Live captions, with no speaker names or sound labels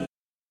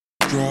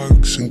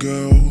drugs and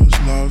girls,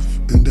 love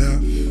and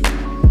death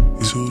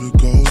is all that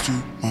goes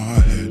through my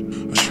head.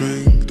 I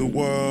shrink the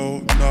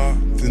world,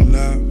 nothing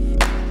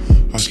left.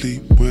 I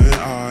sleep with